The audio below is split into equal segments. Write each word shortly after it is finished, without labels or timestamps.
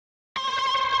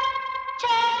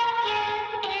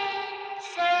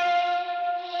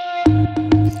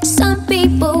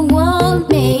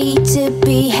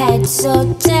be heads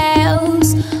or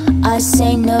tails. I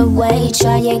say no way,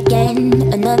 try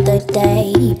again another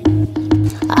day.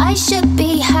 I should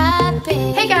be happy.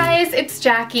 Hey guys, it's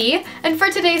Jackie, and for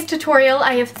today's tutorial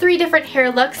I have 3 different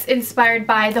hair looks inspired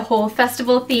by the whole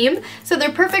festival theme. So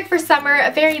they're perfect for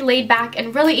summer, very laid back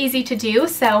and really easy to do,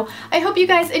 so I hope you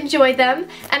guys enjoy them.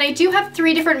 And I do have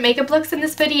 3 different makeup looks in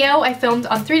this video. I filmed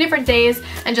on 3 different days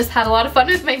and just had a lot of fun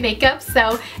with my makeup,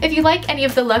 so if you like any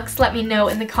of the looks, let me know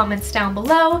in the comments down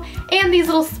below. And these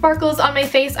little sparkles on my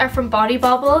face are from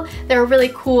BAUBLE. They're a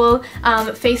really cool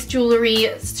face jewelry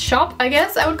shop, I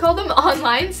guess I would call them,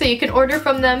 online, so you can order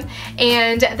from them,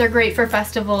 and they're great for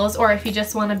festivals or if you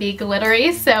just want to be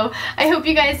glittery. So I hope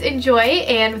you guys enjoy,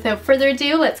 and without further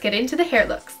ado, let's get into the hair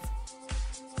looks.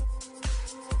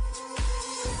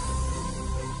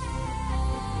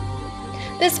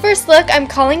 This first look I'm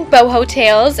calling boho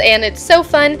tails, and it's so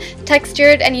fun,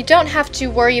 textured, and you don't have to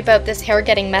worry about this hair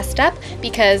getting messed up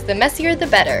because the messier the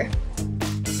better.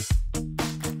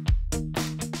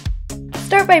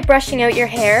 Start by brushing out your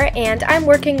hair, and I'm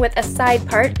working with a side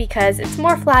part because it's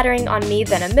more flattering on me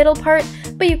than a middle part,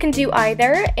 but you can do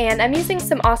either. And I'm using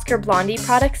some Blandi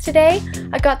products today.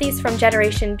 I got these from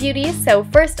Generation Beauty, so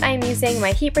first I'm using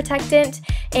my heat protectant,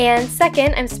 and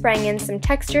second I'm spraying in some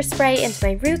texture spray into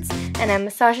my roots, and I'm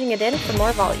massaging it in for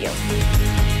more volume.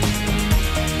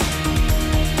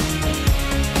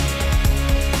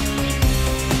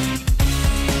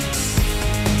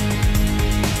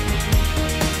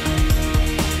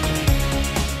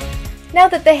 Now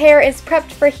that the hair is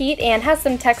prepped for heat and has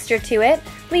some texture to it,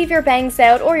 leave your bangs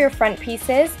out or your front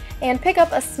pieces and pick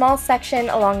up a small section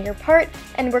along your part,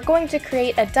 and we're going to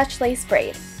create a Dutch lace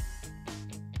braid.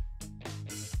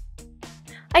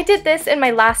 I did this in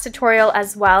my last tutorial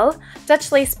as well.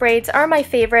 Dutch lace braids are my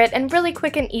favorite and really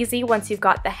quick and easy once you've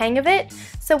got the hang of it.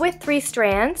 So with 3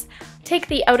 strands, take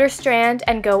the outer strand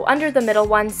and go under the middle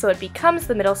one so it becomes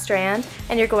the middle strand,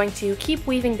 and you're going to keep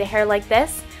weaving the hair like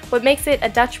this. What makes it a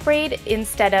Dutch braid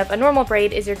instead of a normal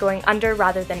braid is you're going under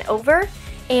rather than over,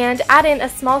 and add in a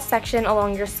small section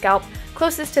along your scalp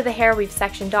closest to the hair we've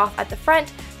sectioned off at the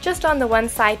front, just on the one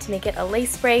side to make it a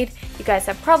lace braid. You guys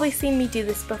have probably seen me do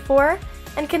this before.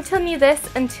 And continue this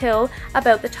until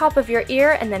about the top of your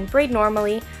ear, and then braid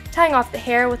normally, tying off the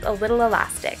hair with a little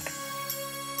elastic.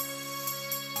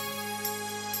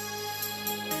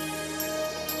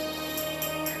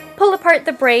 Pull apart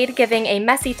the braid, giving a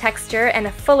messy texture and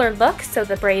a fuller look so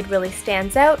the braid really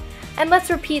stands out. And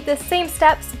let's repeat the same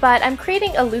steps, but I'm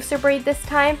creating a looser braid this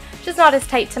time, just not as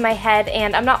tight to my head,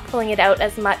 and I'm not pulling it out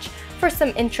as much for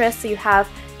some interest, so you have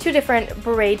 2 different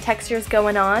braid textures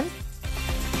going on.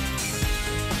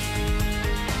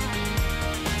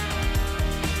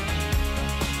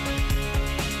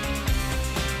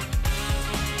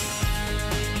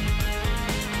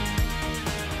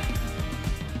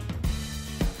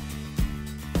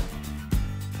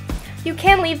 You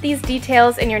can leave these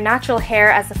details in your natural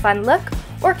hair as a fun look,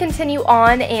 or continue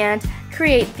on and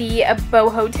create the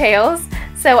boho tails.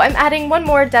 So I'm adding 1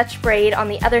 more Dutch braid on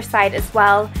the other side as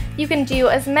well. You can do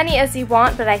as many as you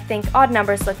want, but I think odd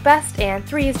numbers look best, and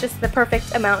 3 is just the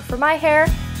perfect amount for my hair.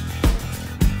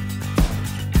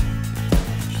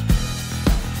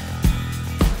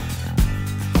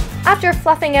 After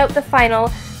fluffing out the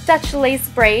final Dutch lace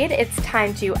braid, it's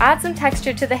time to add some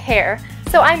texture to the hair.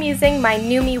 So I'm using my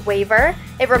NuMe Waver.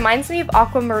 It reminds me of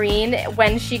Aquamarine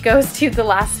when she goes to the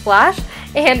last splash,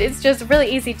 and it's just really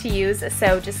easy to use,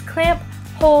 so just clamp,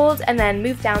 hold, and then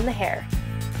move down the hair.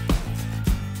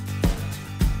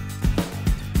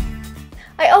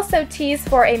 I also tease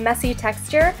for a messy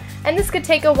texture, and this could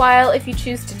take a while if you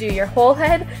choose to do your whole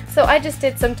head, so I just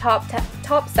did some top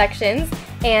sections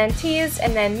and teased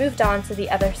and then moved on to the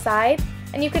other side.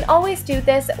 And you can always do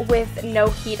this with no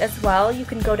heat as well. You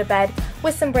can go to bed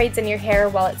with some braids in your hair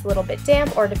while it's a little bit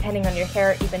damp, or depending on your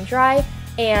hair, even dry,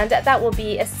 and that will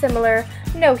be a similar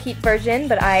no heat version,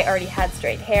 but I already had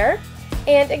straight hair.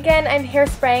 And again, I'm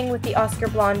hairspraying with the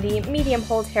Blandi medium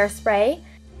hold hairspray.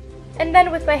 And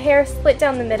then with my hair split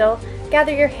down the middle,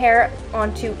 gather your hair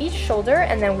onto each shoulder,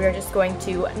 and then we're just going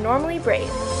to normally braid.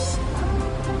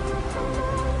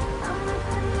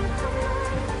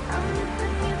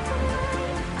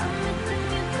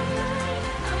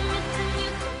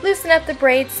 Loosen up the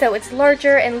braid so it's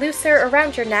larger and looser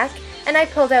around your neck, and I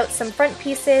pulled out some front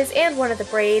pieces and one of the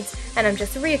braids, and I'm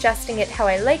just readjusting it how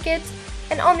I like it.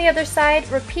 And on the other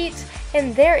side, repeat,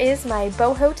 and there is my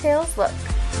boho tails look.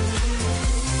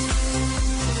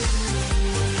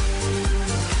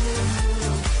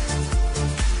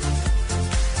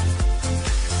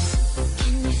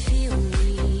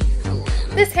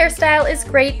 This hairstyle is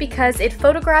great because it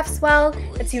photographs well,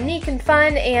 it's unique and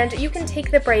fun, and you can take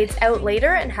the braids out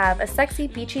later and have a sexy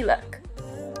beachy look.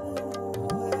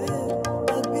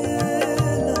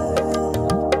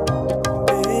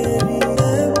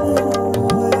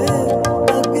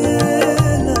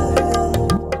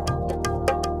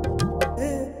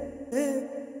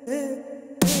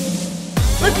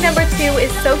 Look number 2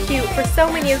 is so cute for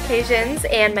so many occasions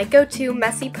and my go-to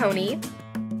messy pony.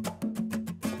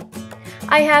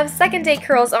 I have second day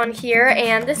curls on here,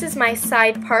 and this is my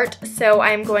side part, so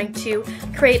I'm going to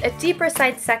create a deeper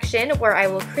side section where I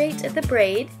will create the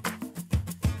braid.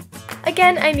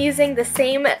 Again, I'm using the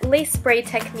same lace spray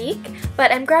technique,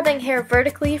 but I'm grabbing hair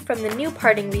vertically from the new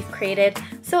parting we've created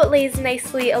so it lays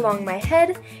nicely along my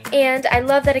head, and I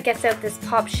love that it gets out this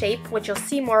pop shape, which you'll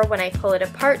see more when I pull it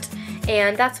apart,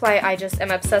 and that's why I just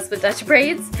am obsessed with Dutch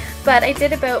braids. But I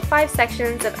did about 5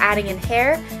 sections of adding in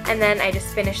hair, and then I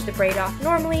just finished the braid off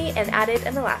normally and added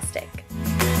an elastic.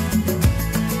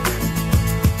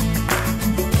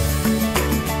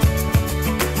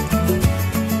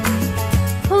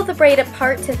 Pull the braid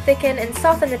apart to thicken and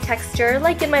soften the texture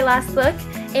like in my last look,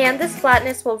 and this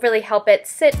flatness will really help it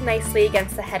sit nicely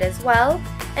against the head as well.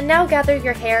 And now gather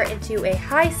your hair into a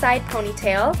high side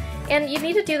ponytail, and you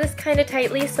need to do this kind of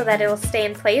tightly so that it'll stay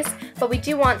in place, but we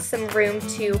do want some room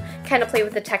to kind of play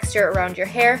with the texture around your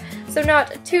hair, so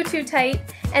not too tight.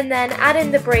 And then add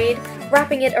in the braid,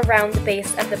 wrapping it around the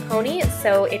base of the pony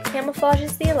so it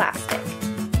camouflages the elastic.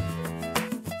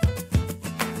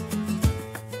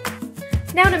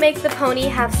 Now to make the pony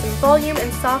have some volume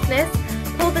and softness,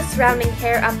 pull the surrounding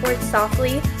hair upwards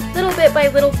softly, little bit by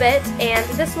little bit, and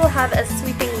this will have a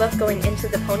sweeping look going into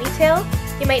the ponytail.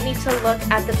 You might need to look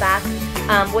at the back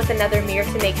with another mirror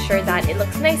to make sure that it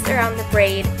looks nice around the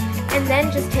braid, and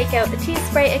then just take out the cheese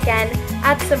spray again,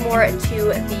 add some more to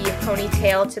the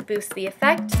ponytail to boost the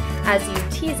effect as you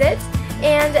tease it,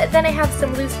 and then I have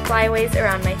some loose flyaways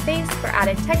around my face for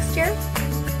added texture.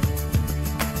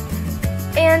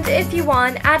 And if you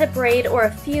want, add a braid or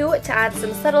a few to add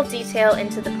some subtle detail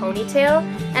into the ponytail.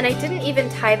 And I didn't even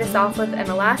tie this off with an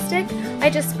elastic, I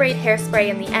just sprayed hairspray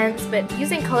in the ends, but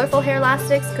using colorful hair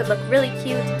elastics could look really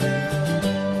cute.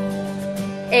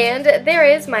 And there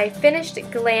is my finished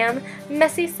glam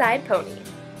messy side pony.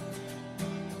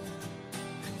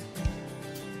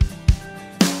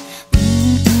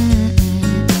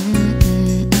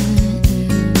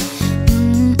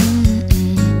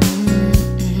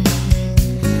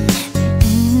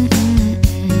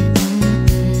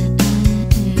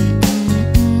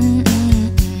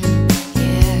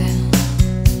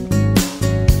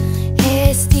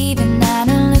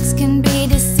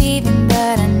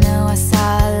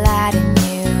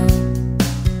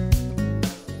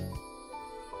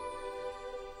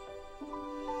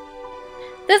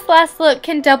 This last look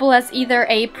can double as either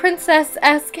a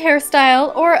princess-esque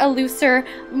hairstyle or a looser,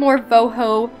 more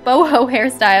boho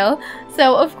hairstyle.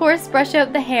 So of course brush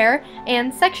out the hair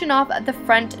and section off the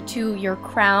front to your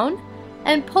crown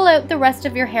and pull out the rest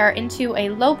of your hair into a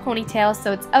low ponytail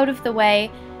so it's out of the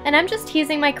way. And I'm just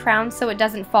teasing my crown so it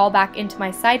doesn't fall back into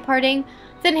my side parting.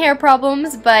 Thin hair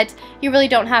problems, but you really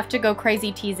don't have to go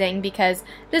crazy teasing because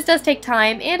this does take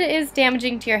time and it is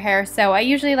damaging to your hair, so I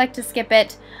usually like to skip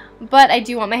it. But I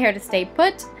do want my hair to stay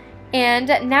put. And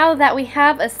now that we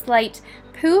have a slight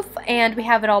poof and we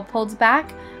have it all pulled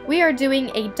back, we are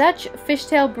doing a Dutch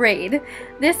fishtail braid.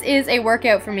 This is a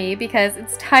workout for me because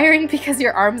it's tiring because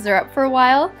your arms are up for a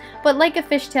while, but like a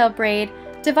fishtail braid,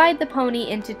 divide the pony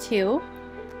into 2.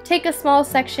 Take a small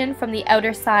section from the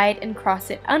outer side and cross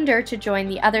it under to join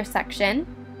the other section.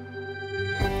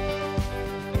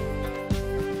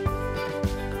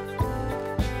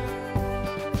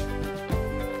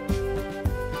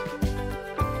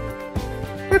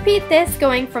 Repeat this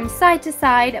going from side to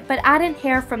side, but add in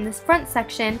hair from this front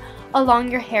section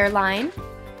along your hairline.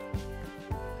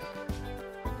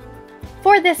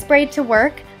 For this braid to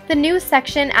work, the new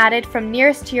section added from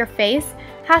nearest to your face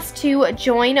has to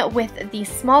join with the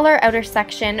smaller outer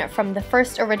section from the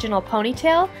first original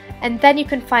ponytail, and then you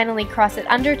can finally cross it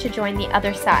under to join the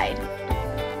other side.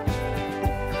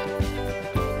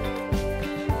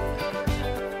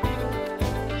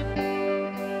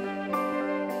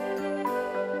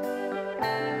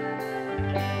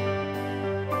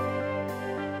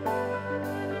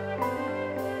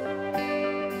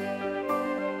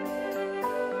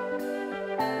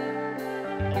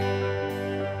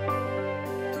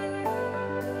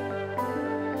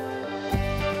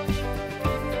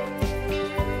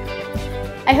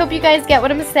 I hope you guys get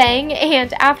what I'm saying,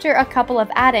 and after a couple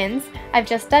of add-ins, I've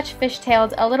just Dutch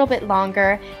fishtailed a little bit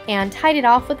longer and tied it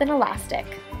off with an elastic.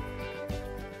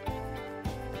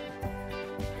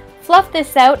 fluff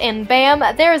this out and bam,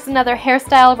 there's another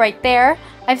hairstyle right there.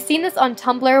 I've seen this on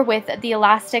Tumblr with the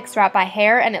elastics wrapped by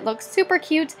hair and it looks super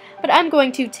cute, but I'm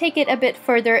going to take it a bit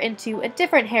further into a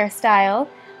different hairstyle.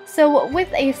 So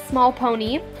with a small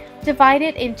pony, divide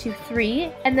it into 3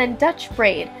 and then Dutch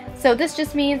braid. So this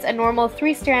just means a normal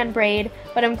 3-strand braid,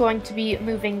 but I'm going to be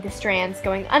moving the strands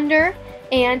going under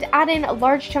and add in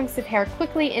large chunks of hair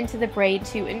quickly into the braid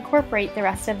to incorporate the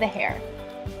rest of the hair.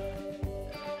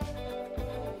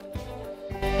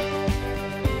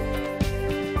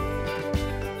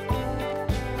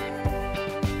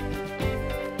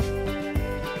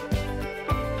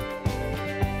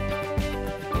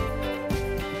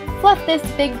 Fluff this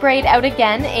big braid out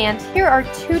again, and here are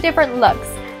 2 different looks.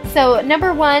 So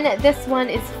number 1, this one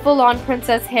is full-on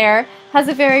princess hair, has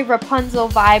a very Rapunzel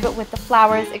vibe with the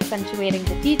flowers accentuating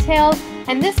the detail,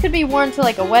 and this could be worn to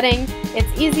like a wedding.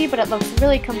 It's easy, but it looks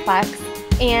really complex.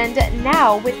 And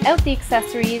now, without the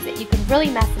accessories, you can really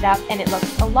mess it up and it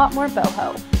looks a lot more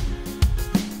boho.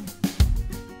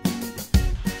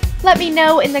 Let me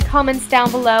know in the comments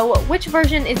down below which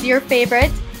version is your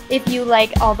favorite, if you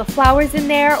like all the flowers in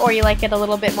there or you like it a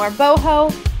little bit more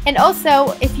boho. And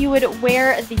also, if you would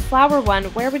wear the flower one,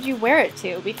 where would you wear it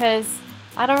to? Because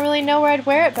I don't really know where I'd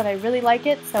wear it, but I really like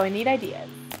it, so I need ideas.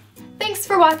 Thanks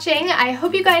for watching. I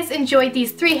hope you guys enjoyed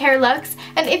these 3 hair looks,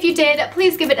 and if you did,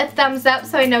 please give it a thumbs up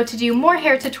so I know to do more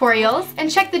hair tutorials.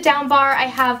 And check the down bar, I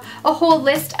have a whole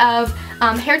list of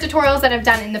hair tutorials that I've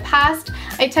done in the past.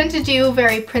 I tend to do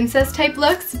very princess type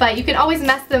looks, but you can always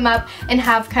mess them up and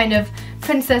have kind of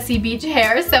princessy beach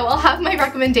hair, so I'll have my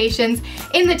recommendations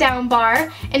in the down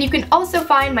bar. And you can also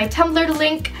find my Tumblr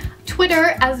link,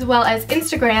 Twitter, as well as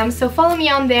Instagram, so follow me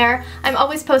on there. I'm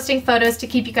always posting photos to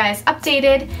keep you guys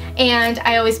updated, and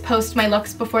I always post my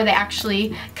looks before they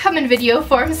actually come in video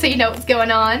form so you know what's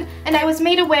going on. And I was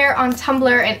made aware on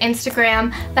Tumblr and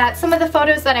Instagram that some of the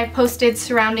photos that I've posted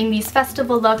surrounding these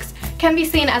festival looks can be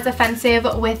seen as offensive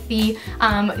with the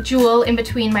jewel in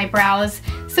between my brows,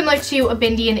 similar to a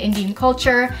bindi in Indian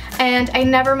culture, and I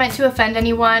never meant to offend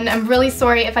anyone. I'm really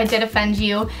sorry if I did offend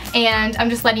you, and I'm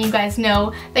just letting you guys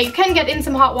know that you can get in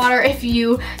some hot water if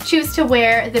you choose to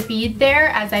wear the bead there,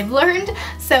 as I've learned.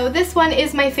 So this one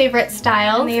is my favorite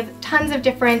style, and they have tons of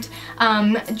different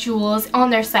jewels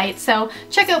on their site, so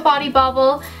check out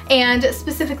BAUBLE, and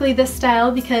specifically this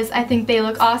style because I think they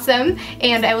look awesome,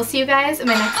 and I will see you guys in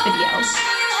my next video.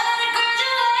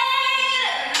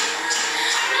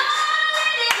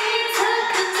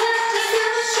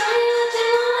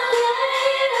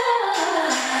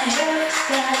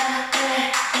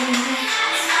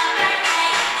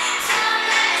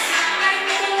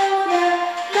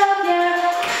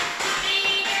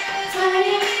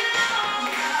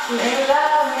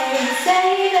 Love me,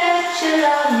 say that you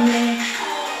love me.